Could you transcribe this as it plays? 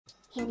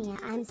Henya,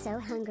 I'm so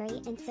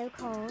hungry and so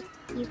cold.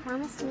 You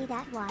promised me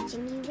that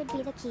watching you would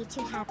be the key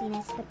to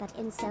happiness, but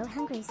I'm so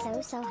hungry,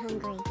 so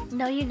hungry.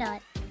 No, you're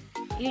not.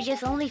 You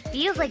just only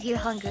feels like you're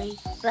hungry,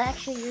 but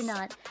actually you're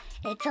not.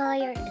 It's all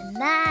your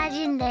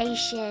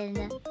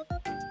imagination.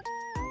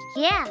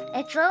 Yeah,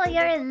 it's all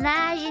your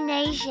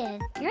imagination.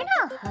 You're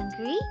not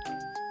hungry.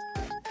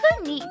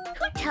 Who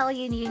tell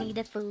you need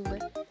the food?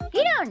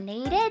 You don't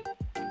need it.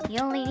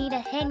 You only need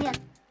a Henya.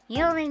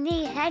 You only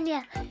need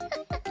Henya.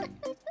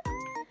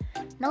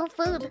 No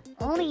food,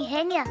 only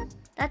Henya.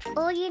 That's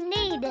all you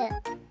need.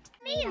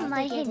 Me and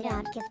my Figured it Henya.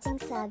 out, gifting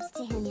subs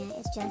to Henya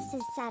is just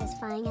as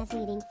satisfying as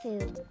eating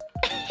food.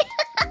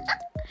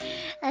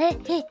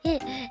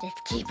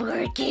 Let's keep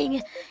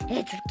working.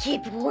 Let's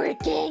keep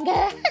working.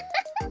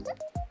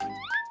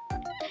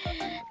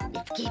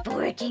 Let's keep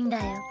working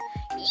now.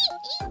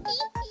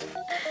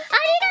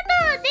 Arigato!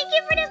 Thank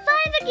you for the 5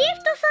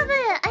 gift sub!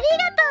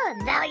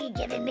 Arigato! Now you're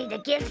giving me the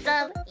gift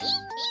sub.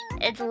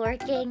 It's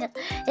working.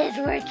 It's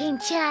working,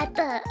 chat.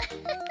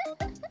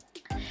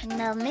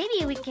 Now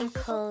maybe we can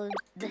code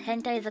the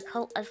hentai as a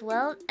cult as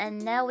well.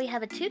 And now we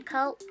have a 2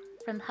 cult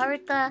from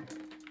Haruka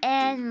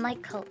and my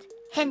cult.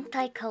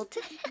 Hentai cult.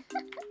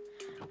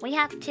 We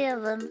have 2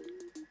 of them.